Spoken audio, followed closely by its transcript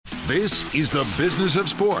This is the business of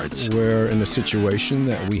sports. We're in a situation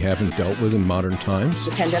that we haven't dealt with in modern times.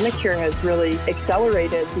 The pandemic here has really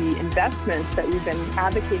accelerated the investments that we've been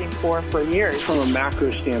advocating for years. From a macro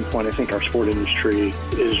standpoint, I think our sport industry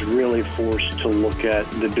is really forced to look at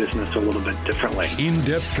the business a little bit differently.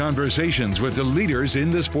 In-depth conversations with the leaders in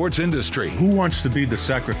the sports industry. Who wants to be the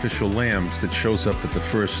sacrificial lambs that shows up at the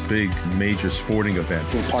first big major sporting event?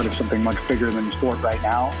 We're part of something much bigger than sport right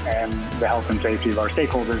now, and the health and safety of our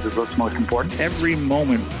stakeholders is what's most important. Every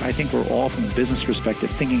moment, I think we're all, from a business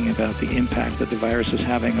perspective, thinking about the impact that the virus is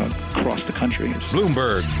having across the country.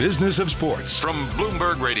 Bloomberg Business of Sports from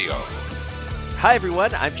Bloomberg Radio. Hi,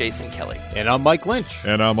 everyone. I'm Jason Kelly. And I'm Mike Lynch.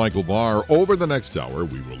 And I'm Michael Barr. Over the next hour,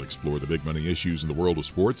 we will explore the big money issues in the world of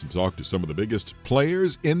sports and talk to some of the biggest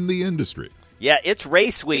players in the industry. Yeah, it's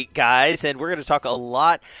race week, guys, and we're going to talk a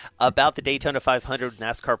lot about the Daytona 500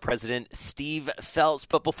 NASCAR President Steve Phelps.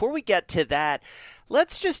 But before we get to that,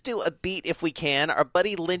 let's just do a beat if we can. Our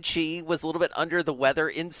buddy Lynchy was a little bit under the weather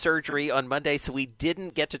in surgery on Monday, so we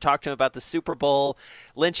didn't get to talk to him about the Super Bowl.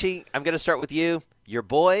 Lynchy, I'm going to start with you. Your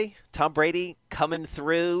boy, Tom Brady, coming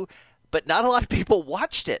through, but not a lot of people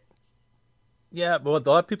watched it. Yeah, well, a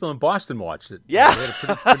lot of people in Boston watched it. Yeah. They had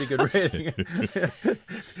a pretty good rating.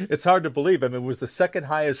 It's hard to believe. I mean, it was the second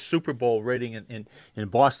highest Super Bowl rating in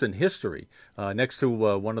Boston history, next to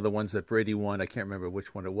one of the ones that Brady won. I can't remember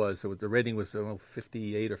which one it was. So the rating was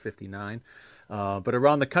 58 or 59. But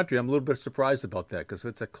around the country, I'm a little bit surprised about that because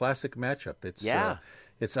it's a classic matchup.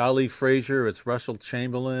 It's Ali Frazier, it's Russell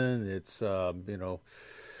Chamberlain, it's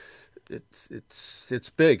It's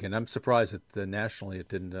big, and I'm surprised that nationally it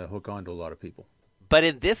didn't hook on to a lot of people. But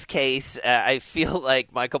in this case, I feel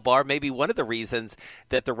like, Michael Barr, maybe one of the reasons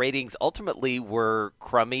that the ratings ultimately were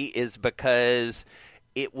crummy is because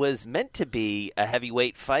it was meant to be a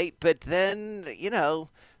heavyweight fight, but then,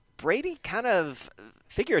 Brady kind of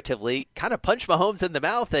figuratively kind of punched Mahomes in the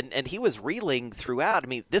mouth, and he was reeling throughout. I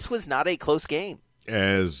mean, this was not a close game.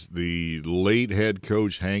 As the late head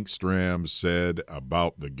coach Hank Stram said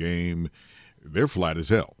about the game, they're flat as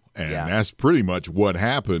hell. And that's pretty much what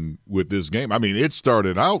happened with this game. I mean, it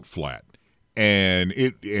started out flat, and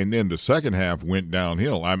then the second half went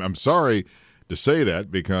downhill. I'm sorry to say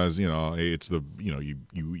that because, it's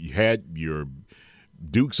you had your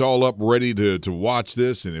Dukes all up ready to watch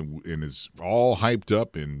this, and it's all hyped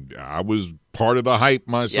up, and I was part of the hype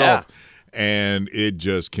myself. Yeah. And it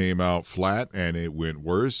just came out flat, and it went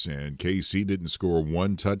worse, and KC didn't score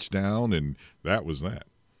one touchdown, and that was that.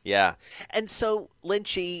 Yeah. And so,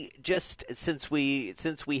 Lynchy, just since we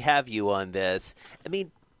have you on this, I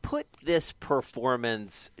mean, put this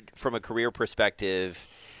performance from a career perspective,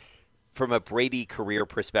 from a Brady career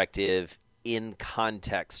perspective, in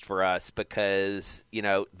context for us because,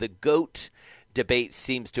 the GOAT debate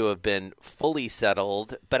seems to have been fully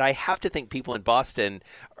settled, but I have to think people in Boston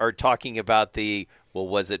are talking about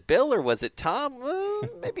was it Bill or was it Tom?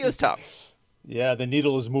 Maybe it was Tom. Yeah, the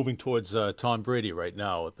needle is moving towards Tom Brady right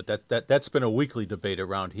now, but that's been a weekly debate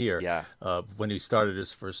around here. Yeah. When he started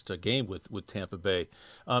his first game with Tampa Bay,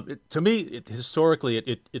 to me, historically,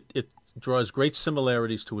 it draws great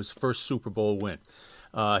similarities to his first Super Bowl win.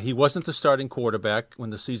 He wasn't the starting quarterback when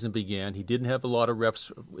the season began. He didn't have a lot of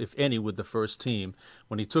reps, if any, with the first team.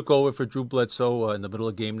 When he took over for Drew Bledsoe in the middle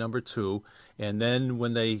of game number 2, and then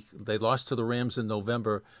when they lost to the Rams in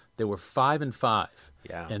November, they were 5-5.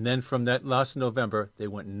 Yeah. And then from that loss in November, they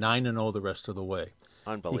went 9-0 the rest of the way.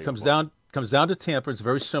 Unbelievable. He comes down to Tampa. It's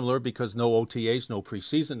very similar because no OTAs, no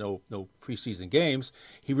preseason, no preseason games.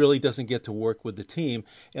 He really doesn't get to work with the team,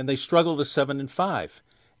 and they struggle to 7-5.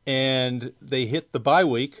 And they hit the bye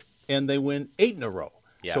week, and they win 8 in a row.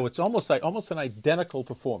 Yeah. So it's almost an identical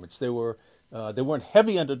performance. They weren't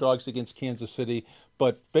heavy underdogs against Kansas City,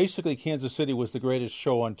 but basically Kansas City was the greatest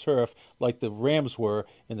show on turf, like the Rams were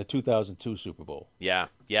in the 2002 Super Bowl. Yeah,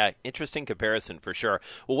 interesting comparison for sure.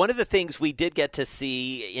 Well, one of the things we did get to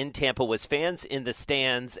see in Tampa was fans in the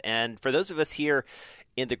stands, and for those of us here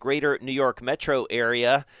in the greater New York metro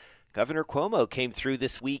area, Governor Cuomo came through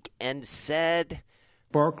this week and said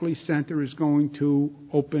Barclays Center is going to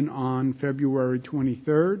open on February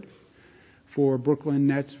 23rd for Brooklyn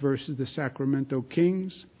Nets versus the Sacramento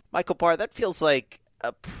Kings. Michael Barr, that feels like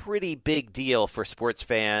a pretty big deal for sports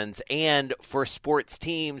fans and for sports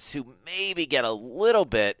teams who maybe get a little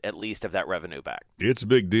bit, at least, of that revenue back. It's a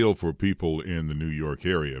big deal for people in the New York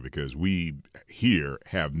area because we here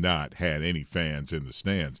have not had any fans in the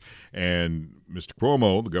stands. And Mr.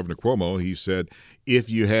 Cuomo, the Governor Cuomo, he said if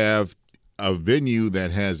you have a venue that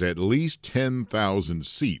has at least 10,000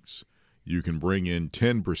 seats, you can bring in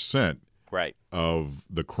 10% right. of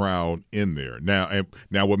the crowd in there.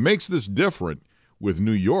 Now, what makes this different with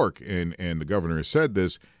New York, and the governor has said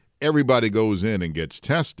this, everybody goes in and gets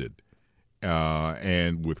tested,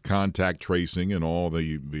 and with contact tracing and all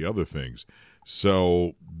the other things.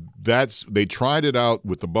 So they tried it out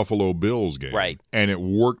with the Buffalo Bills game, right, and it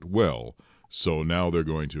worked well. So now they're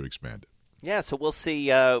going to expand it. Yeah, so we'll see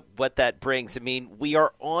what that brings. I mean, we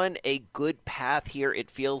are on a good path here, it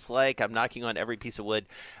feels like. I'm knocking on every piece of wood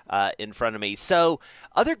in front of me. So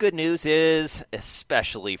other good news is,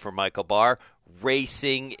 especially for Michael Barr,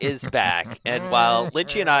 racing is back. And while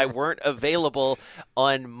Lynchy and I weren't available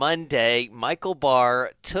on Monday, Michael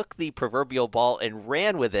Barr took the proverbial ball and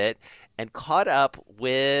ran with it and caught up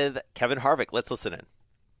with Kevin Harvick. Let's listen in.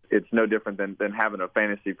 It's no different than having a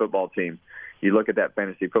fantasy football team. You look at that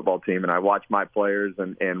fantasy football team, and I watch my players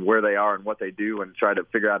and where they are and what they do and try to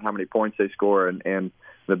figure out how many points they score, and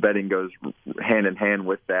the betting goes hand in hand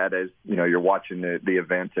with that as, you know, you're watching the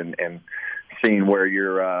event and seeing where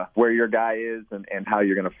your guy is and how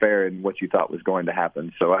you're going to fare and what you thought was going to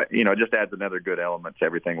happen. So, it just adds another good element to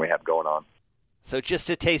everything we have going on. So just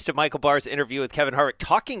a taste of Michael Barr's interview with Kevin Harvick,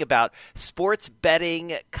 talking about sports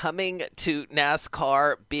betting, coming to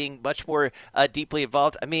NASCAR, being much more deeply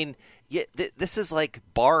involved. I mean, this is like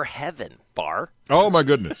Barr heaven, Barr. Oh, my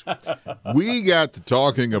goodness. We got to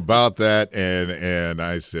talking about that, and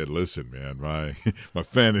I said, listen, man, my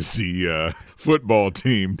fantasy football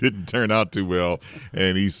team didn't turn out too well.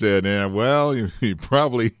 And he said, well, he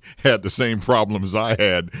probably had the same problems I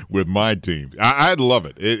had with my team. I love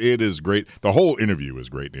it. It is great. The whole interview is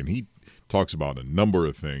great, and he talks about a number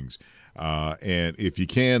of things. And if you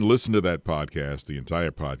can, listen to that podcast, the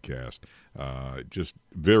entire podcast. Just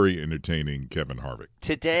very entertaining, Kevin Harvick.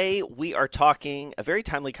 Today, we are talking a very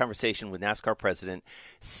timely conversation with NASCAR President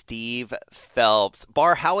Steve Phelps.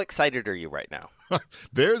 Barr, how excited are you right now?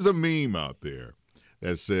 There's a meme out there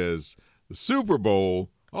that says, the Super Bowl,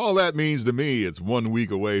 all that means to me, it's 1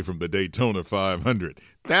 week away from the Daytona 500.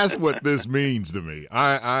 That's what this means to me.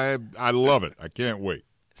 I love it. I can't wait.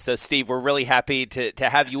 So, Steve, we're really happy to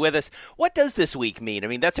have you with us. What does this week mean? I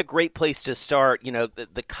mean, that's a great place to start. You know,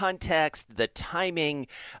 the context, the timing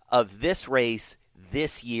of this race,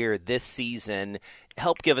 this year, this season.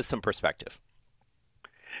 Help give us some perspective.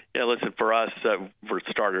 Yeah, listen, for us, for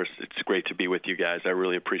starters, it's great to be with you guys. I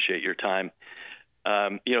really appreciate your time.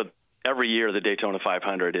 Every year the Daytona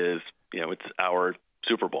 500 is, it's our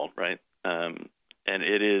Super Bowl, right? And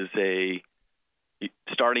it is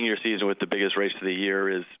starting your season with the biggest race of the year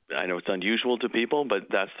is, I know it's unusual to people, but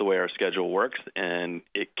that's the way our schedule works, and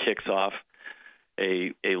it kicks off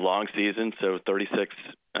a long season, so 36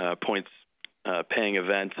 points paying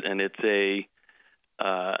events, and this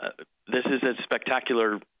is a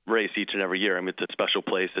spectacular race each and every year. I mean, it's a special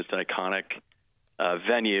place, it's an iconic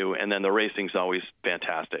venue, and then the racing's always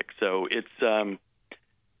fantastic. So it's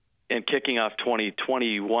and kicking off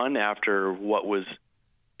 2021 after what was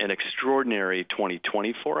an extraordinary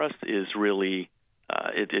 2020 for us is really,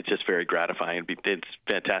 it's just very gratifying. It's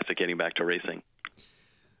fantastic getting back to racing.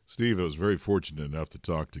 Steve, I was very fortunate enough to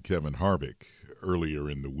talk to Kevin Harvick earlier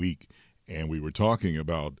in the week, and we were talking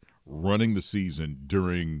about running the season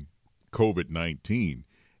during COVID-19.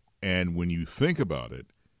 And when you think about it,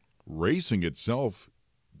 racing itself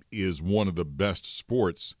is one of the best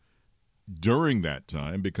sports during that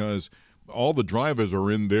time because all the drivers are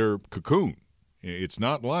in their cocoon. It's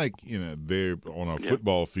not like, they're on a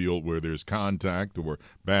football field where there's contact or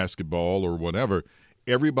basketball or whatever.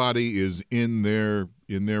 Everybody is in their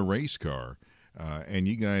race car, and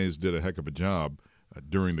you guys did a heck of a job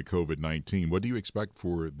during the COVID-19. What do you expect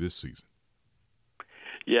for this season?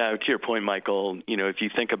 Yeah, to your point, Michael, if you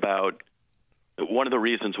think about one of the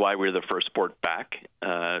reasons why we're the first sport back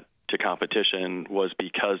to competition was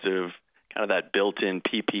because of kind of that built-in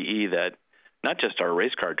PPE that not just our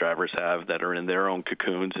race car drivers have that are in their own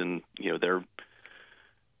cocoons and, their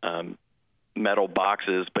metal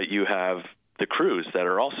boxes, but you have the crews that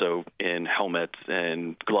are also in helmets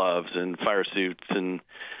and gloves and fire suits, and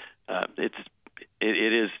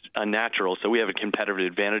it is unnatural. So we have a competitive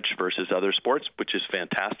advantage versus other sports, which is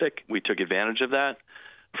fantastic. We took advantage of that.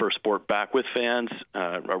 First sport back with fans,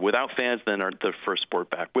 or without fans, then the first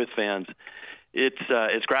sport back with fans.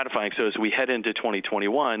 It's gratifying. So as we head into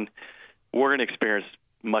 2021, we're going to experience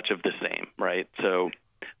much of the same, right? So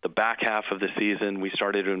the back half of the season, we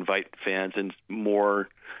started to invite fans in more,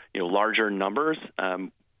 larger numbers.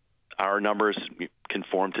 Our numbers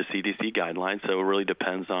conform to CDC guidelines, so it really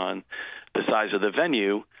depends on the size of the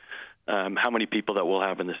venue, how many people that we'll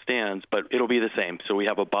have in the stands, but it'll be the same. So we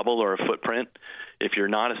have a bubble or a footprint. If you're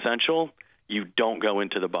not essential, you don't go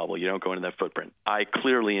into the bubble. You don't go into that footprint. I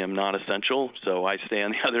clearly am not essential, so I stay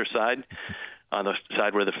on the other side. On the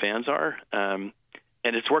side where the fans are.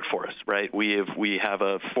 it's worked for us, right? We have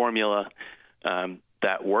a formula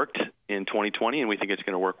that worked in 2020, and we think it's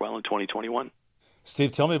going to work well in 2021.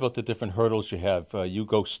 Steve, tell me about the different hurdles you have. You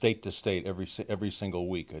go state to state every single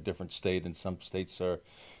week, a different state, and some states are,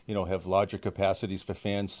 have larger capacities for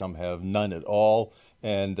fans. Some have none at all.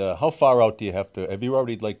 And how far out do you have to? Have you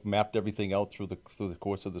already mapped everything out through the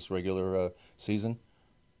course of this regular season?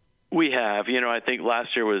 We have. I think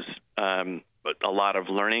last year was a lot of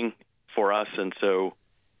learning for us, and so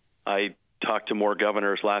I talked to more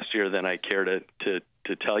governors last year than I care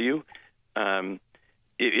to tell you. But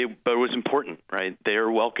it was important, right? They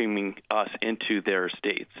are welcoming us into their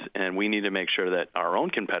states, and we need to make sure that our own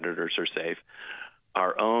competitors are safe,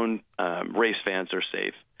 our own race fans are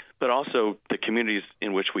safe, but also the communities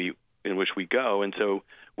in which we go. And so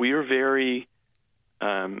we are very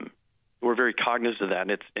cognizant of that,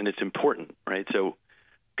 and it's important, right? So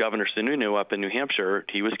Governor Sununu up in New Hampshire,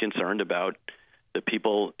 he was concerned about the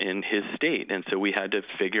people in his state, and so we had to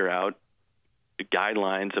figure out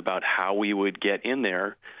guidelines about how we would get in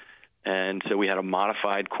there. And so we had a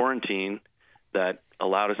modified quarantine that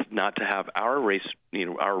allowed us not to have our race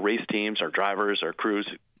teams, our drivers, our crews,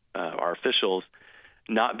 our officials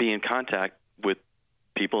not be in contact with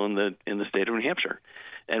people in the state of New Hampshire.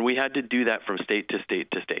 And we had to do that from state to state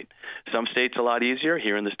to state. Some states a lot easier.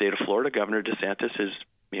 Here in the state of Florida, Governor DeSantis is,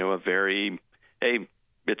 hey,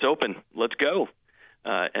 it's open, let's go.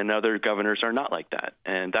 And other governors are not like that,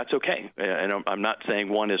 and that's okay. And I'm not saying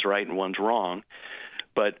one is right and one's wrong,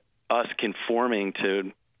 but us conforming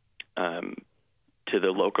to the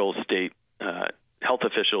local state health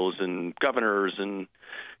officials and governors and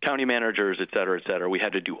county managers, et cetera, we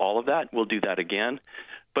had to do all of that. We'll do that again.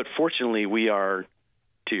 But fortunately, we are,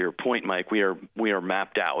 to your point, Mike, we are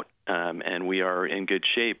mapped out, and we are in good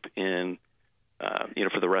shape in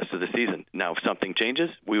for the rest of the season. Now, if something changes,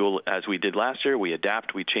 we will, as we did last year, we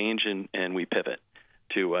adapt, we change, and we pivot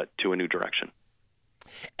to a new direction.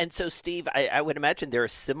 And so, Steve, I would imagine there are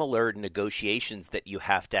similar negotiations that you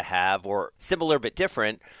have to have, or similar but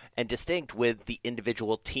different and distinct with the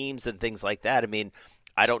individual teams and things like that. I mean,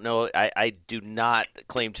 I don't know. I do not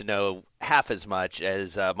claim to know half as much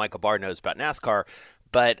as Michael Barr knows about NASCAR,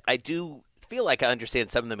 but I do feel like I understand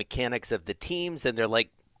some of the mechanics of the teams, and they're like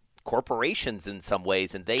corporations in some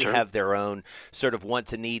ways, and they have their own sort of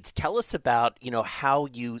wants and needs. Tell us about, how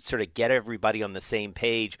you sort of get everybody on the same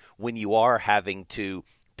page when you are having to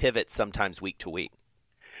pivot sometimes week to week.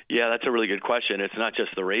 Yeah, that's a really good question. It's not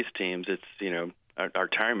just the race teams. It's, our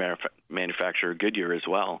tire manufacturer, Goodyear, as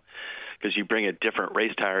well, because you bring a different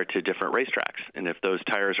race tire to different racetracks. And if those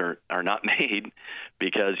tires are not made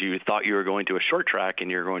because you thought you were going to a short track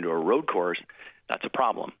and you're going to a road course, that's a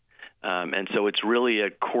problem. And so it's really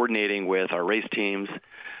coordinating with our race teams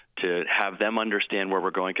to have them understand where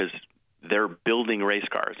we're going, because they're building race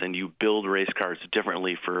cars, and you build race cars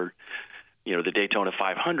differently for, the Daytona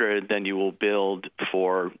 500 than you will build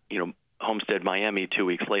for, Homestead, Miami 2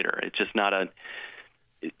 weeks later. It's just not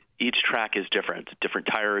each track is different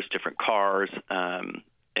tires, different cars,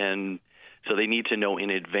 and so they need to know in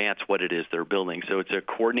advance what it is they're building. So it's a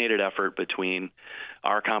coordinated effort between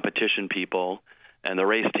our competition people and the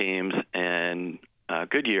race teams and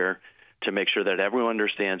Goodyear to make sure that everyone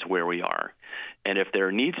understands where we are. And if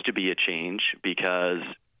there needs to be a change because,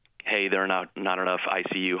 hey, there are not enough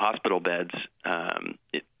ICU hospital beds,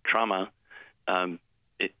 trauma,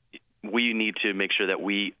 we need to make sure that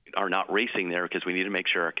we are not racing there, because we need to make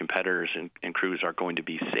sure our competitors and crews are going to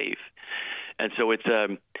be safe. And so it's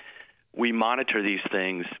we monitor these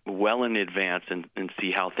things well in advance and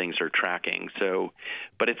see how things are tracking. So,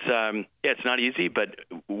 but it's not easy, but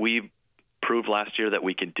we proved last year that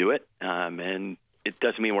we could do it. And it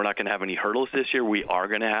doesn't mean we're not going to have any hurdles this year. We are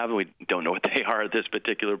going to have, and we don't know what they are at this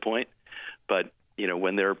particular point. But,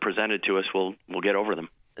 when they're presented to us, we'll get over them.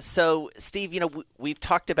 So, Steve, we've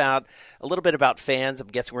talked about a little bit about fans. I'm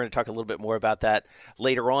guessing we're going to talk a little bit more about that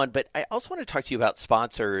later on. But I also want to talk to you about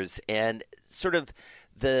sponsors and sort of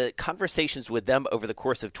the conversations with them over the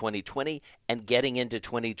course of 2020 and getting into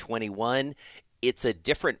 2021. It's a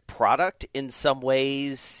different product in some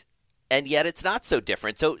ways, and yet it's not so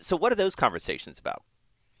different. So what are those conversations about?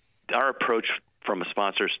 Our approach from a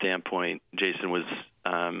sponsor standpoint, Jason, was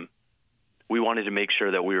we wanted to make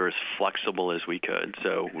sure that we were as flexible as we could.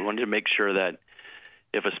 So we wanted to make sure that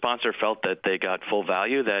if a sponsor felt that they got full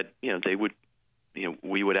value, that they would,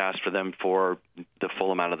 we would ask for them for the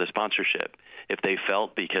full amount of the sponsorship. If they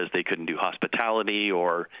felt because they couldn't do hospitality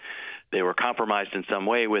or they were compromised in some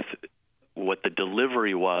way with what the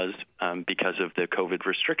delivery was because of the COVID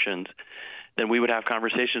restrictions, then we would have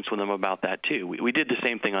conversations with them about that too. We did the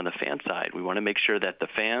same thing on the fan side. We want to make sure that the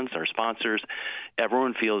fans, our sponsors,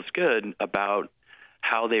 everyone feels good about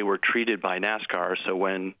how they were treated by NASCAR. So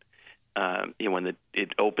when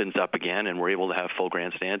it opens up again and we're able to have full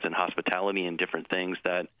grandstands and hospitality and different things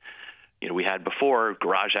that we had before,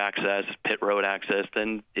 garage access, pit road access,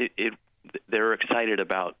 then they're excited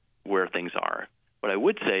about where things are. What I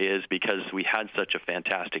would say is because we had such a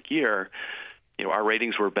fantastic year, our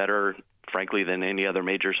ratings were better, frankly, than any other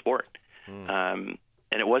major sport. And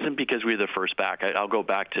it wasn't because we were the first back. I'll go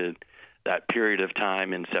back to that period of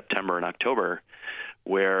time in September and October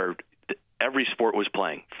where every sport was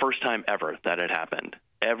playing. First time ever that had happened.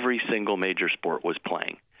 Every single major sport was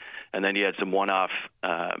playing. And then you had some one-off,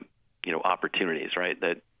 opportunities, right,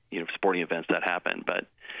 that, sporting events that happened. But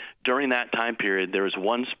during that time period, there was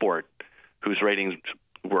one sport whose ratings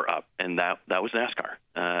were up, and that was NASCAR.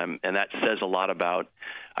 And that says a lot about,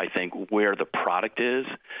 I think, where the product is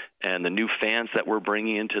and the new fans that we're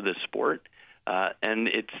bringing into the sport. And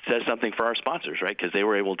it says something for our sponsors, right, because they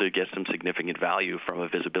were able to get some significant value from a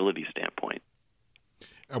visibility standpoint.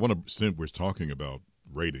 Since we're talking about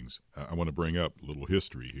ratings, I want to bring up a little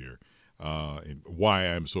history here. And why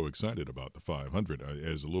I'm so excited about the 500.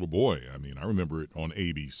 As a little boy, I remember it on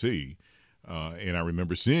ABC, and I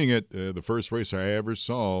remember seeing it. The first race I ever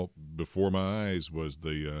saw before my eyes was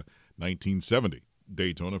the 1970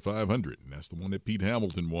 Daytona 500, and that's the one that Pete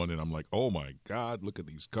Hamilton won, and I'm like, oh, my God, look at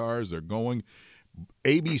these cars. They're going.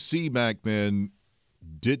 ABC back then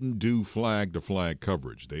didn't do flag-to-flag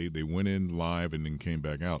coverage. They went in live and then came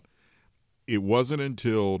back out. It wasn't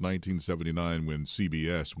until 1979 when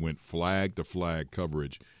CBS went flag-to-flag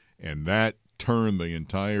coverage, and that turned the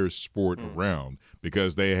entire sport around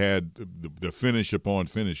because they had the finish upon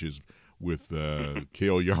finishes with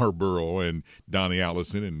Cale Yarborough and Donnie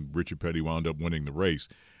Allison, and Richard Petty wound up winning the race.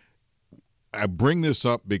 I bring this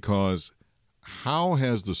up because how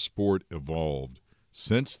has the sport evolved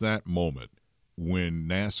since that moment when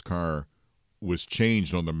NASCAR was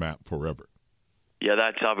changed on the map forever? Yeah,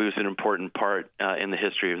 that's obviously an important part in the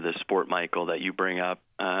history of the sport, Michael, that you bring up.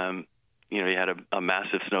 You had a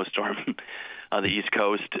massive snowstorm on the East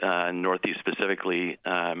Coast, Northeast specifically.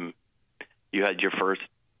 You had your first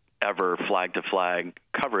ever flag-to-flag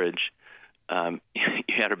coverage.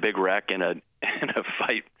 You had a big wreck and a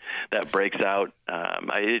fight that breaks out.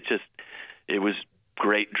 It was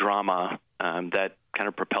great drama that kind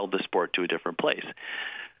of propelled the sport to a different place.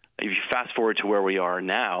 If you fast forward to where we are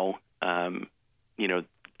now,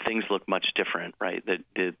 things look much different, right?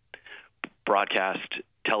 The broadcast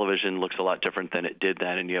television looks a lot different than it did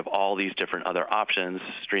then, and you have all these different other options,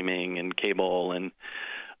 streaming and cable and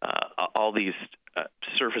all these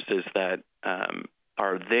surfaces that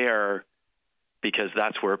are there because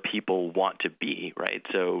that's where people want to be, right?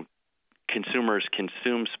 So consumers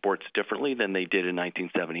consume sports differently than they did in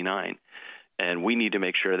 1979, and we need to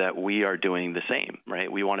make sure that we are doing the same,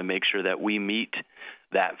 right? We want to make sure that we meet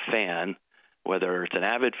that fan, whether it's an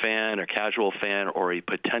avid fan or casual fan or a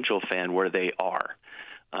potential fan, where they are.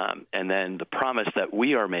 And then the promise that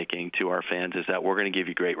we are making to our fans is that we're going to give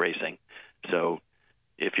you great racing. So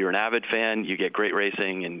if you're an avid fan, you get great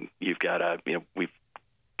racing, and you've got we've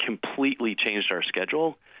completely changed our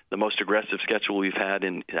schedule, the most aggressive schedule we've had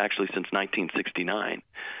actually since 1969,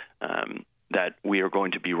 that we are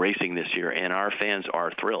going to be racing this year, and our fans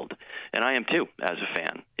are thrilled. And I am too, as a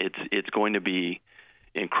fan. It's going to be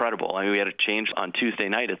incredible. We had a change on Tuesday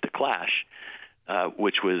night at the Clash,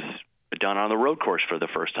 which was done on the road course for the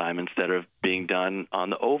first time instead of being done on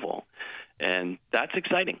the oval. And that's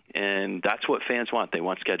exciting, and that's what fans want. They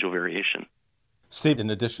want schedule variation. Steve, in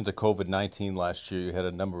addition to COVID-19 last year, you had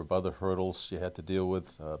a number of other hurdles you had to deal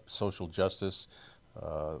with, social justice,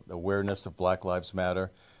 awareness of Black Lives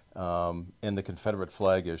Matter, and the Confederate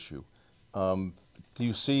flag issue. Do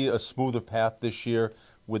you see a smoother path this year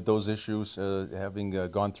with those issues, having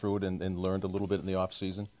gone through it and learned a little bit in the off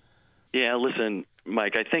season? Yeah, listen,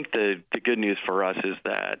 Mike, I think the good news for us is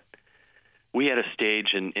that we had a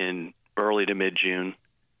stage in early to mid-June,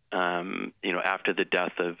 after the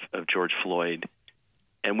death of George Floyd,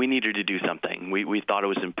 and we needed to do something. We thought it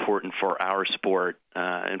was important for our sport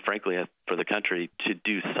and, frankly, for the country to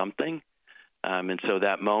do something. And so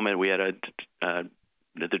that moment we had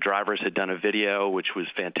the drivers had done a video, which was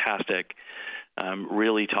fantastic,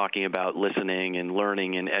 really talking about listening and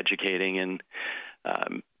learning and educating. And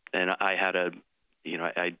I had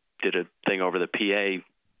I did a thing over the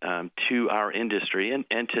PA to our industry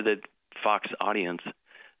and to the Fox audience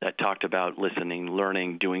that talked about listening,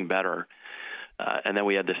 learning, doing better. And then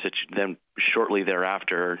we had then shortly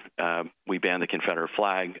thereafter, we banned the Confederate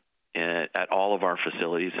flag at all of our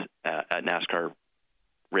facilities at NASCAR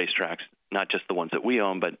racetracks, not just the ones that we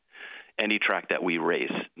own, but any track that we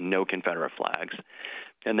race, no Confederate flags.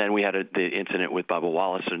 And then we had the incident with Bubba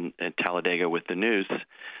Wallace in Talladega with the noose,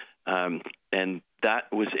 and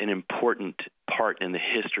that was an important part in the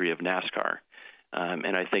history of NASCAR.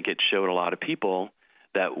 And I think it showed a lot of people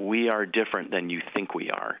that we are different than you think we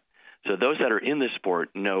are. So those that are in the sport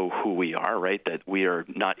know who we are, right? That we are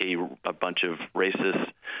not a bunch of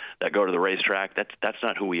racists that go to the racetrack. That's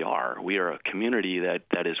not who we are. We are a community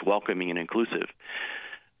that is welcoming and inclusive.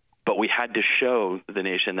 But we had to show the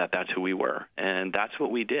nation that that's who we were, and that's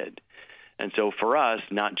what we did. And so for us,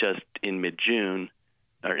 not just in mid-June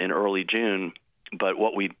or in early June, but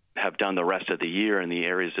what we have done the rest of the year in the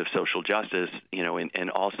areas of social justice,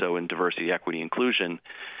 and also in diversity, equity, inclusion,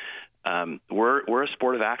 we're a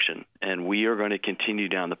sport of action, and we are going to continue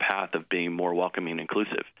down the path of being more welcoming and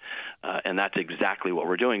inclusive. And that's exactly what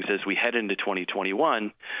we're doing. So as we head into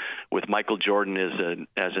 2021 with Michael Jordan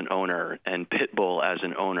as an owner and Pitbull as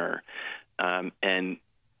an owner, and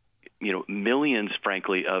millions,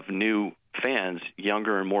 frankly, of new fans,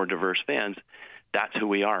 younger and more diverse fans, that's who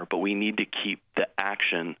we are. But we need to keep the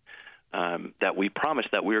action that we promised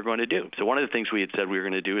that we were going to do. So one of the things we had said we were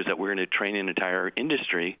going to do is that we're going to train an entire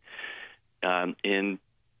industry in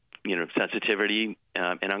sensitivity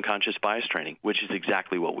and unconscious bias training, which is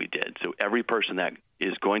exactly what we did. So every person that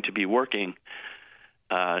is going to be working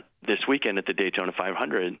this weekend at the Daytona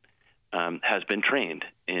 500 has been trained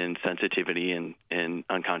in sensitivity and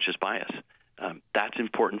unconscious bias. That's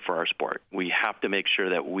important for our sport. We have to make sure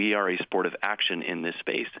that we are a sport of action in this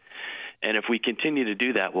space. And if we continue to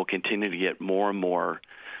do that, we'll continue to get more and more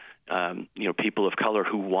people of color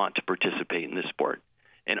who want to participate in this sport.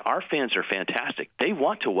 And our fans are fantastic. They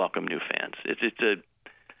want to welcome new fans.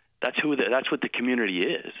 That's what the community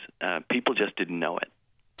is. People just didn't know it.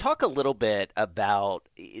 Talk a little bit about,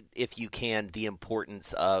 if you can, the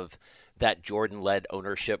importance of that Jordan-led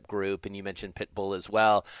ownership group, and you mentioned Pitbull as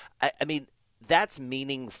well. I mean, that's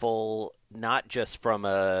meaningful not just from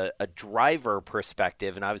a driver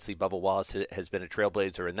perspective, and obviously Bubba Wallace has been a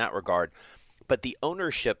trailblazer in that regard, but the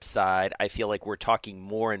ownership side, I feel like we're talking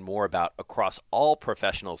more and more about across all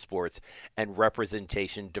professional sports and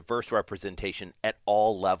representation, diverse representation at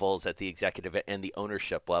all levels, at the executive and the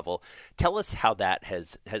ownership level. Tell us how that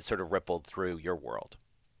has sort of rippled through your world.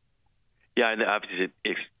 Yeah, and obviously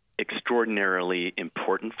it's extraordinarily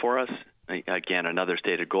important for us. Again, another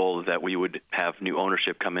stated goal is that we would have new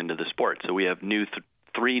ownership come into the sport. So we have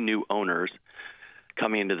three new owners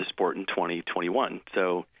coming into the sport in 2021.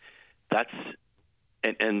 So that's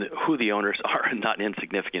and who the owners are not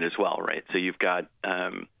insignificant as well, right? So you've got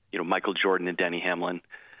Michael Jordan and Denny Hamlin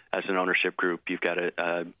as an ownership group. You've got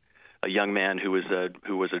a young man who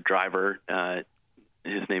was a driver.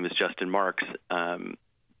 His name is Justin Marks,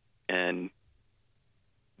 and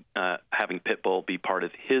having Pitbull be part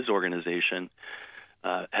of his organization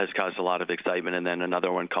has caused a lot of excitement. And then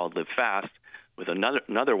another one called Live Fast with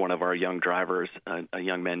another one of our young drivers, a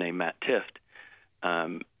young man named Matt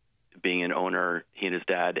Tift, being an owner, he and his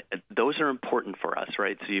dad. Those are important for us,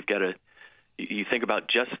 right? So you think about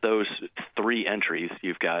just those three entries.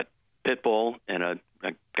 You've got Pitbull and a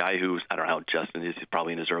guy who's, I don't know how Justin is, he's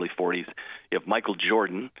probably in his early 40s. You have Michael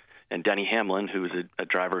Jordan and Denny Hamlin, who is a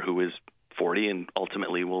driver who is 40 and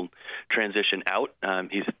ultimately will transition out.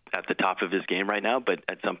 He's at the top of his game right now, but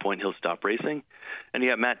at some point he'll stop racing. And you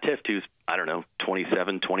got Matt Tift, who's,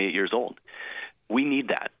 27, 28 years old. We need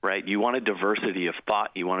that, right? You want a diversity of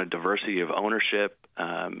thought. You want a diversity of ownership,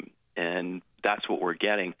 and that's what we're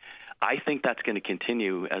getting. I think that's going to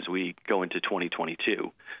continue as we go into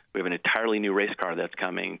 2022. We have an entirely new race car that's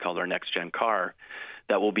coming called our Next Gen car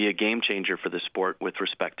that will be a game changer for the sport with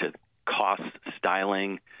respect to cost,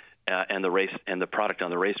 styling, and the race and the product on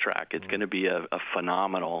the racetrack. It's going to be a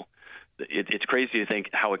phenomenal. It's crazy to think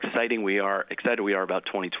how excited we are about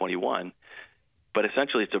 2021, but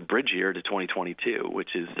essentially it's a bridge year to 2022,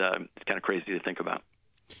 which is it's kind of crazy to think about.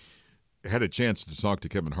 I had a chance to talk to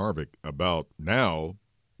Kevin Harvick about now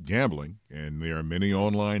gambling, and there are many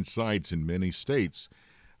online sites in many states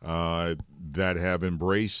that have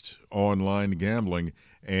embraced online gambling,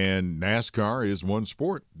 and NASCAR is one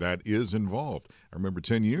sport that is involved. I remember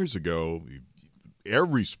 10 years ago,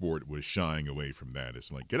 every sport was shying away from that.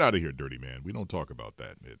 It's like, get out of here, dirty man. We don't talk about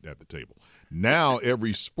that at the table. Now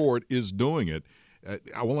every sport is doing it.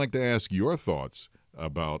 I would like to ask your thoughts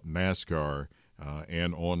about NASCAR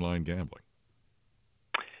and online gambling.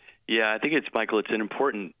 Yeah, I think Michael, it's an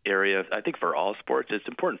important area. I think for all sports, it's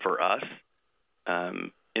important for us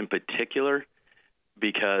in particular,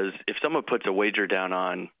 because if someone puts a wager down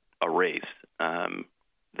on a race,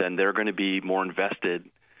 then they're going to be more invested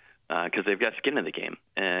because they've got skin in the game.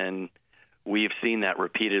 And we've seen that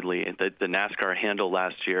repeatedly. The NASCAR handle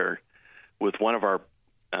last year with one of our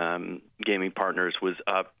gaming partners was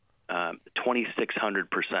up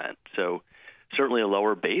 2,600%. So certainly a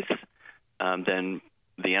lower base than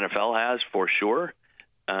the NFL has, for sure.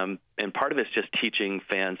 And part of it's just teaching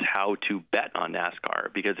fans how to bet on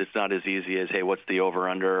NASCAR, because it's not as easy as, hey, what's the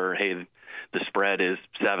over-under, or hey, the spread is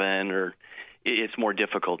 7, or it's more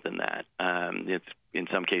difficult than that. It's in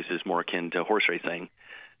some cases more akin to horse racing.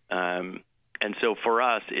 And so for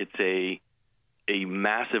us, it's a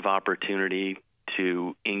massive opportunity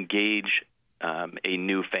to engage a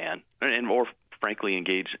new fan, or frankly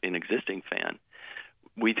engage an existing fan.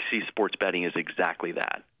 We see sports betting as exactly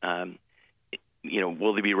that.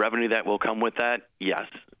 Will there be revenue that will come with that? Yes.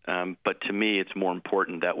 But to me, it's more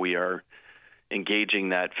important that we are engaging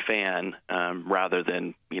that fan rather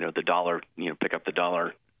than, the dollar, pick up the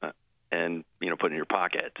dollar and, put it in your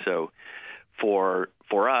pocket. So for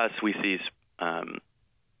us, we see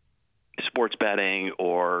sports betting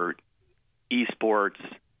or esports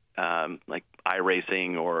like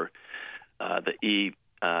iRacing or the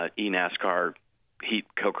NASCAR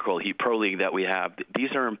Coca-Cola Heat Pro League that we have.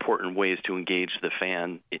 These are important ways to engage the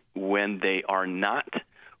fan when they are not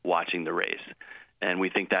watching the race. And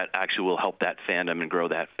we think that actually will help that fandom and grow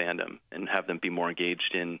that fandom and have them be more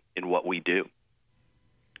engaged in what we do.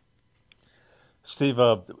 Steve,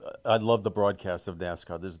 I love the broadcast of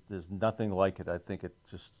NASCAR. There's nothing like it. I think it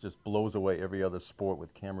just blows away every other sport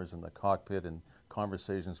with cameras in the cockpit and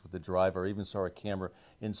conversations with the driver. I even saw a camera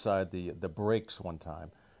inside the brakes one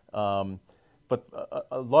time. But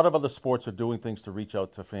a lot of other sports are doing things to reach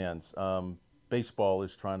out to fans. Baseball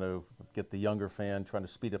is trying to get the younger fan, trying to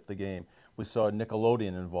speed up the game. We saw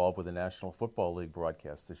Nickelodeon involved with the National Football League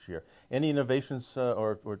broadcast this year. Any innovations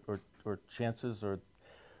or chances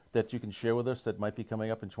that you can share with us that might be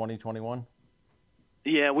coming up in 2021?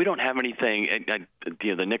 Yeah, we don't have anything. The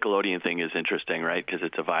Nickelodeon thing is interesting, right? Because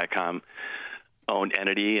it's a Viacom-owned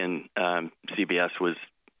entity, and CBS was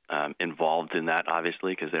involved in that,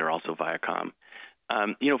 obviously, because they're also Viacom.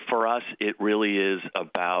 For us, it really is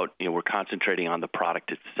about, we're concentrating on the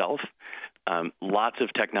product itself. Lots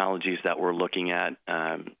of technologies that we're looking at.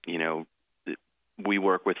 We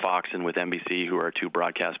work with Fox and with NBC, who are our two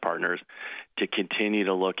broadcast partners, to continue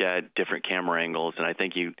to look at different camera angles. And I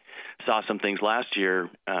think you saw some things last year,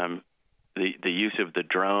 the use of the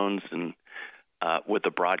drones and with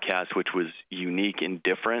the broadcast, which was unique and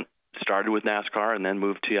different, started with NASCAR and then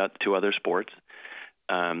moved to other sports.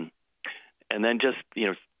 And then just,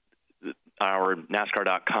 our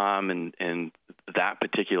NASCAR.com and that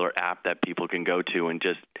particular app that people can go to and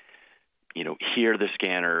just, hear the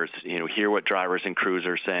scanners, hear what drivers and crews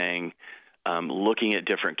are saying, looking at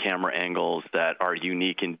different camera angles that are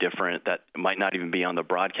unique and different that might not even be on the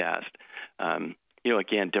broadcast.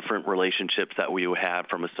 Again, different relationships that we have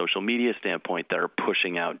from a social media standpoint that are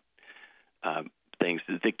pushing out things.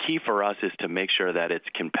 The key for us is to make sure that it's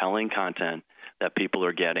compelling content that people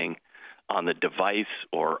are getting on the device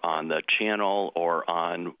or on the channel or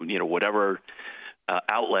on, whatever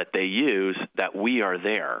outlet they use, that we are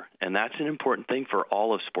there. And that's an important thing for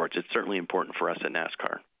all of sports. It's certainly important for us at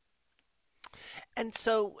NASCAR. And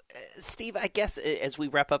so, Steve, I guess as we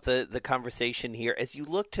wrap up the conversation here, as you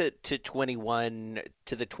look to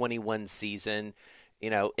the 21 season,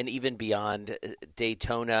 and even beyond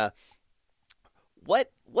Daytona,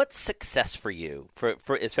 what's success for you, for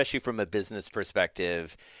especially from a business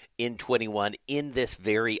perspective in 21 in this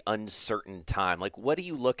very uncertain time? Like, what do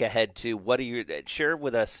you look ahead to? What do you share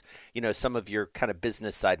with us, some of your kind of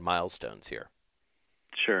business side milestones here?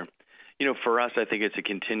 Sure. For us, I think it's a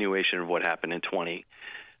continuation of what happened in 20.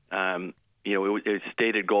 It was a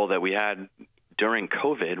stated goal that we had during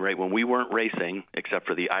COVID, right, when we weren't racing, except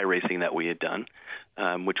for the iRacing that we had done,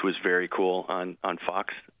 which was very cool on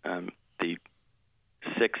Fox. The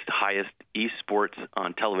sixth highest esports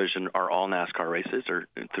on television are all NASCAR races or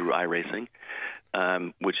through iRacing,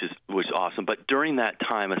 which was awesome. But during that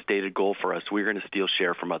time, a stated goal for us, we were going to steal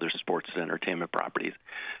share from other sports and entertainment properties,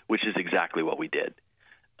 which is exactly what we did.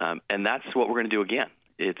 And that's what we're going to do again.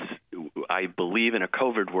 I believe in a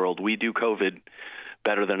COVID world, we do COVID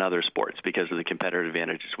better than other sports because of the competitive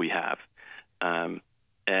advantages we have.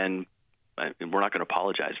 And we're not going to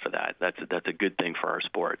apologize for that. That's a good thing for our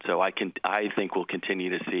sport. So I think we'll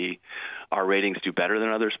continue to see our ratings do better than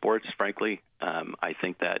other sports, frankly. I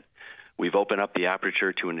think that we've opened up the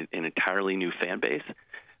aperture to an entirely new fan base,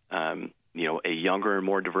 a younger and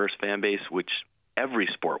more diverse fan base, which every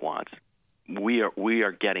sport wants. We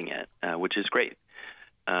are getting it, which is great.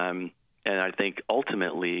 And I think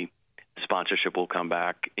ultimately sponsorship will come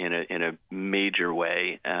back in a major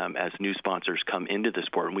way as new sponsors come into the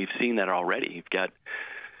sport, and we've seen that already. You've got,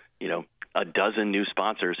 a dozen new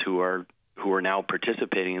sponsors who are now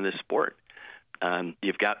participating in this sport.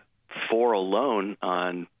 You've got 4 alone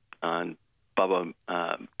on Bubba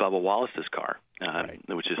Wallace's car,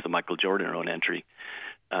 which is the Michael Jordan-owned entry.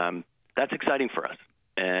 That's exciting for us.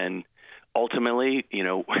 And ultimately,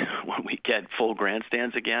 when we get full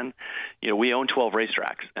grandstands again, we own 12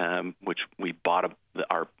 racetracks, which we bought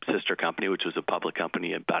our sister company, which was a public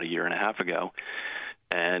company, about a year and a half ago.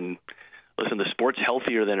 And listen, the sport's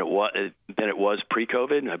healthier than it was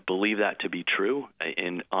pre-COVID, and I believe that to be true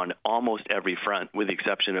on almost every front, with the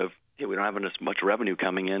exception of we don't have as much revenue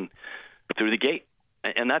coming in through the gate,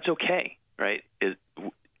 and that's okay, right?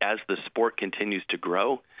 As the sport continues to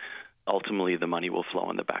grow, ultimately the money will flow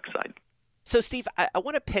on the backside. So, Steve, I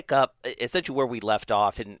want to pick up essentially where we left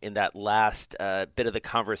off in that last bit of the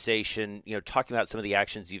conversation, talking about some of the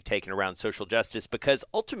actions you've taken around social justice, because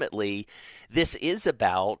ultimately this is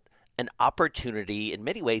about an opportunity in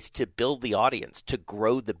many ways to build the audience, to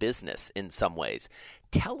grow the business in some ways.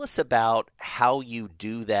 Tell us about how you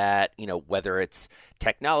do that, whether it's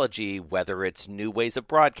technology, whether it's new ways of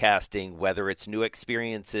broadcasting, whether it's new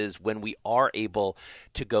experiences when we are able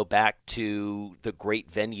to go back to the great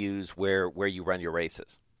venues where you run your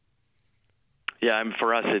races. Yeah, and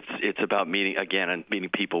for us, it's about meeting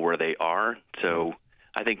people where they are. So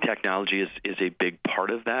I think technology is a big part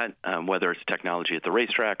of that, whether it's technology at the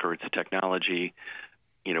racetrack or it's technology,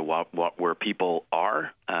 where people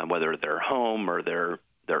are, whether they're home or they're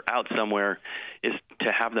out somewhere, is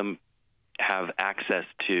to have them have access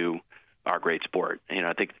to our great sport.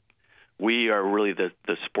 I think we are really the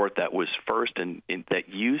sport that was first and that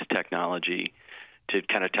used technology to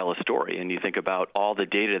kind of tell a story. And you think about all the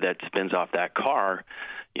data that spins off that car,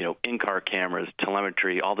 in-car cameras,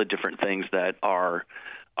 telemetry, all the different things that are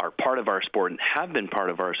part of our sport and have been part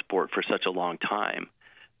of our sport for such a long time.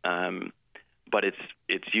 But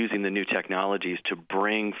it's using the new technologies to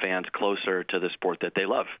bring fans closer to the sport that they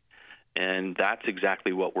love, and that's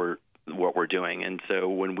exactly what we're doing. And so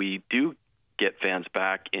when we do get fans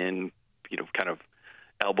back in, kind of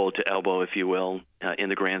elbow to elbow, if you will, in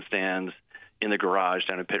the grandstands, in the garage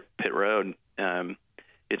down at Pit Road,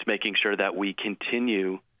 it's making sure that we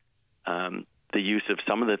continue the use of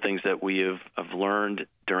some of the things that we have learned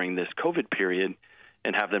during this COVID period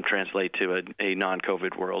and have them translate to a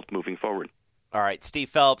non-COVID world moving forward. All right, Steve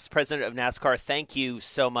Phelps, president of NASCAR, thank you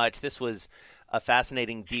so much. This was a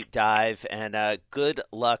fascinating deep dive, and good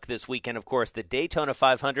luck this weekend. Of course, the Daytona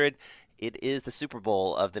 500, it is the Super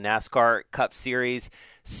Bowl of the NASCAR Cup Series.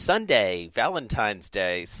 Sunday, Valentine's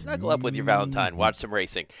Day, snuggle up with your Valentine, watch some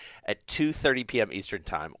racing at 2:30 p.m. Eastern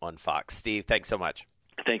Time on Fox. Steve, thanks so much.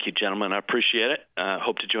 Thank you, gentlemen. I appreciate it.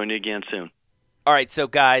 Hope to join you again soon. All right, so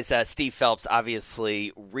guys, Steve Phelps,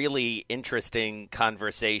 obviously really interesting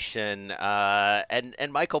conversation.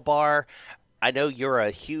 And Michael Barr, I know you're a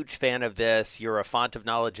huge fan of this. You're a font of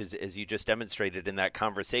knowledge, as you just demonstrated in that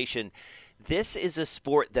conversation. This is a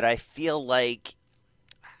sport that I feel like,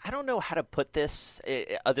 I don't know how to put this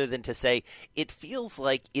other than to say it feels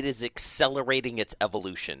like it is accelerating its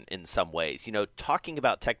evolution in some ways, talking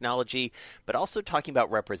about technology, but also talking about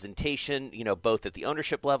representation, both at the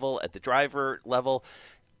ownership level, at the driver level.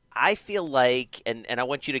 I feel like, and I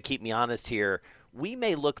want you to keep me honest here, we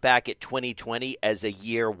may look back at 2020 as a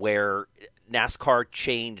year where NASCAR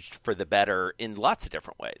changed for the better in lots of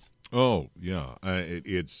different ways. Oh, yeah.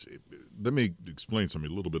 Let me explain something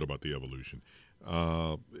a little bit about the evolution.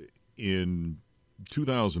 In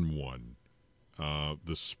 2001,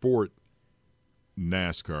 the sport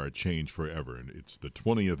NASCAR changed forever, and it's the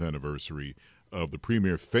 20th anniversary of the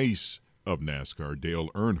premier face of NASCAR, Dale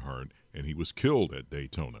Earnhardt, and he was killed at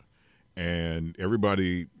Daytona. And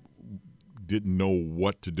everybody didn't know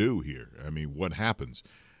what to do here. I mean, what happens?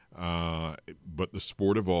 But the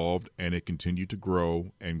sport evolved, and it continued to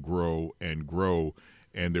grow and grow and grow.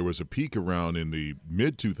 And there was a peak around in the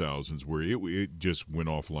mid-2000s where it just went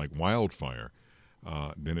off like wildfire.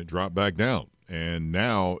 Then it dropped back down. And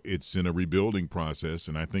now it's in a rebuilding process.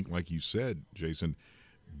 And I think, like you said, Jason,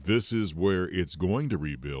 this is where it's going to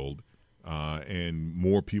rebuild. And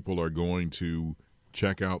more people are going to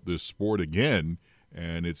check out this sport again,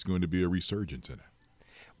 and it's going to be a resurgence in it.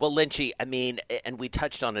 Well, Lynchy, I mean, and we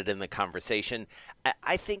touched on it in the conversation,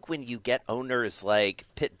 I think when you get owners like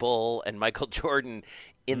Pitbull and Michael Jordan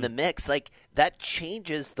in the mix, like that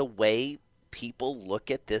changes the way people look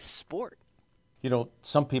at this sport.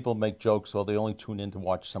 Some people make jokes, they only tune in to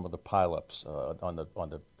watch some of the pileups on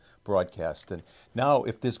the broadcast. And now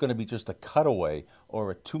if there's going to be just a cutaway or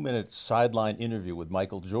a 2-minute sideline interview with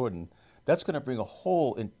Michael Jordan, that's going to bring a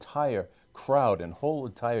whole entire crowd and whole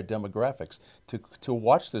entire demographics to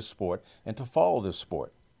watch this sport and to follow this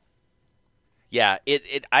sport. Yeah,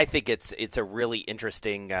 I think it's a really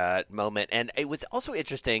interesting moment, and it was also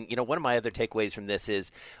interesting. One of my other takeaways from this is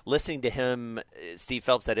listening to him, Steve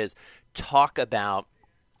Phelps, that is, talk about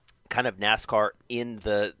kind of NASCAR in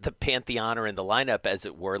the pantheon or in the lineup, as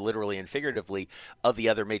it were, literally and figuratively, of the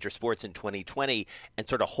other major sports in 2020, and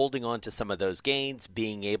sort of holding on to some of those gains,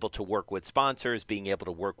 being able to work with sponsors, being able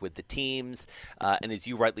to work with the teams, and as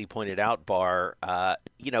you rightly pointed out, Bar,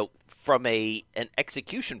 from an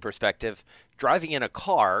execution perspective, driving in a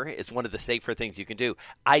car is one of the safer things you can do.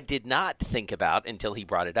 I did not think about, until he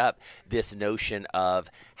brought it up, this notion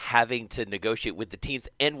of having to negotiate with the teams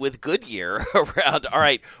and with Goodyear around, all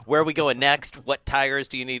right, where are we going next? What tires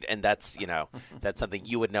do you need? And that's something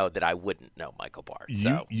you would know that I wouldn't know, Michael Bart.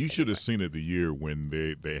 You should have seen it the year when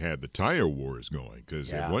they had the tire wars going,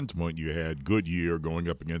 because at one point you had Goodyear going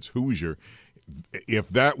up against Hoosier. If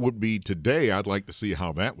that would be today, I'd like to see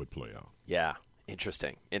how that would play out. Yeah,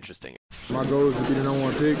 interesting. My goal is to be the number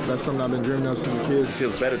one pick. That's something I've been dreaming of since a kid. It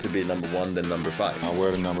feels better to be number one than number 5. I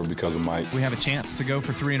wear the number because of Mike. We have a chance to go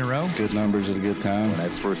for 3 in a row. Good numbers at a good time. When I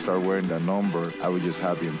first started wearing that number, I was just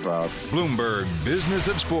happy and proud. Bloomberg Business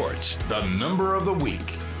of Sports, the number of the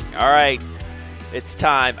week. All right. It's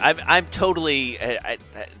time. I'm totally. I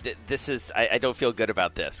don't feel good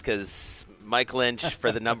about this because Mike Lynch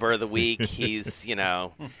for the number of the week. He's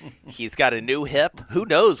got a new hip. Who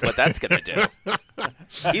knows what that's going to do?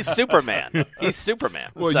 He's Superman.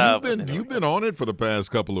 Well, you've been on it for the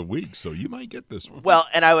past couple of weeks, so you might get this one. Well,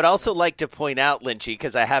 and I would also like to point out, Lynchy,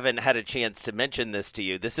 because I haven't had a chance to mention this to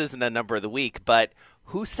you. This isn't a number of the week, but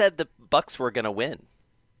who said the Bucks were going to win?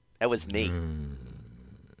 That was me.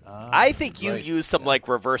 I think you used some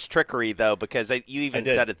reverse trickery though, because you even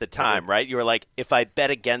said at the time, right? You were like, if I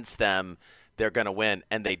bet against them, they're going to win,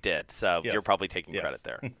 and they did. So you're probably taking credit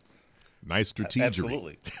there. Nice strategery.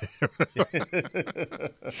 Absolutely.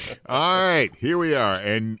 All right, here we are,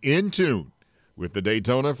 and in tune with the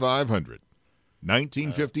Daytona 500.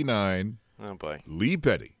 1959. Oh boy. Lee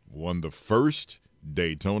Petty won the first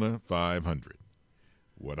Daytona 500.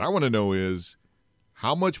 What I want to know is,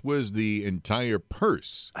 how much was the entire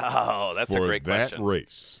purse? Oh, that's a great question. For that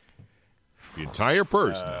race? The entire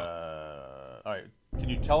purse now. All right. Can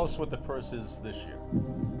you tell us what the purse is this year?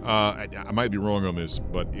 I might be wrong on this,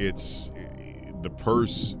 but the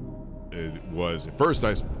purse was, at first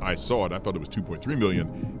I saw it, I thought it was $2.3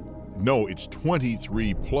 million. No, it's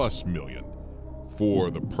 $23+ million for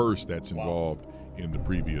the purse that's involved in the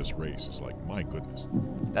previous race. It's like, my goodness.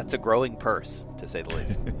 That's a growing purse, to say the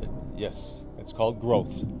least. Yes, it's called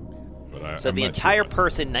growth. But so the entire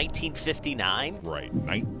purse in 1959? Right,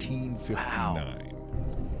 1959. Wow.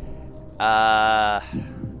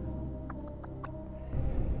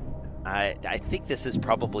 I think this is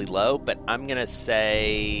probably low, but I'm going to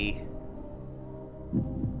say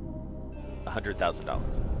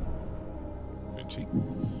 $100,000. Richie?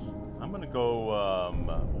 I'm going to go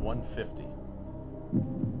 $150.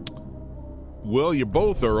 Well, you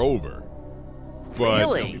both are over. But,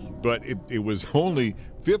 really? But it was only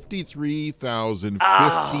 $53,050.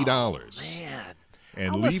 Oh, man.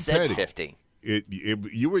 And I Lee almost Petty, said 50.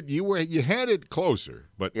 You had it closer,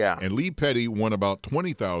 but yeah. And Lee Petty won about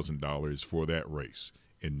 $20,000 for that race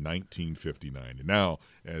in 1959. And now,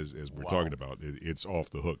 as we're talking about, it's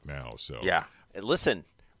off the hook now. So yeah, listen,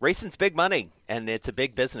 racing's big money, and it's a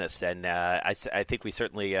big business, and I think we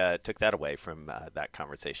certainly took that away from that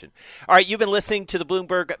conversation. All right, you've been listening to the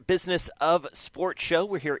Bloomberg Business of Sports show.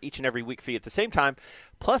 We're here each and every week for you at the same time,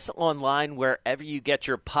 plus online wherever you get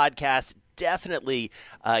your podcasts. Definitely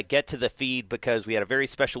get to the feed, because we had a very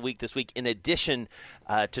special week this week. In addition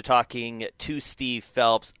to talking to Steve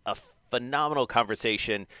Phelps, a phenomenal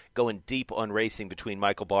conversation going deep on racing between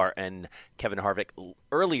Michael Barr and Kevin Harvick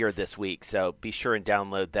earlier this week. So be sure and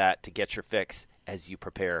download that to get your fix as you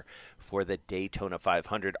prepare for the Daytona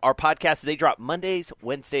 500. Our podcasts, they drop Mondays,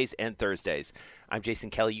 Wednesdays, and Thursdays. I'm Jason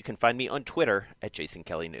Kelly. You can find me on Twitter at Jason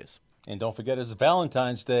Kelly News. And don't forget, it's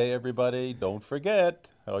Valentine's Day, everybody. Don't forget,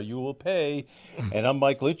 or you will pay. And I'm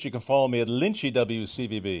Mike Lynch. You can follow me at Lynchy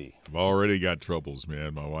WCVB. I've already got troubles,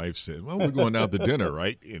 man. My wife said, well, we're going out to dinner,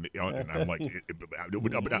 right? And I'm like,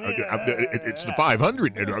 it's the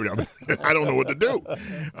 500. I don't know what to do.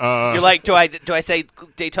 You're like, do I say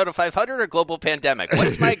Daytona 500 or global pandemic?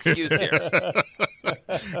 What's my excuse here?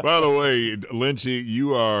 By the way, Lynchy,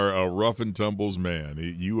 you are a rough and tumbles man.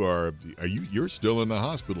 You're still in the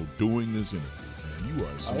hospital doing this interview, man. You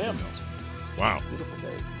are something else. Wow. Beautiful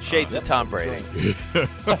day. Shades of Tom Brady.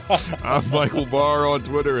 I'm Michael Barr on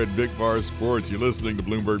Twitter at Big Bar Sports. You're listening to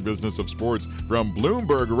Bloomberg Business of Sports from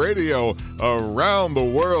Bloomberg Radio around the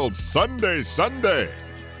world Sunday.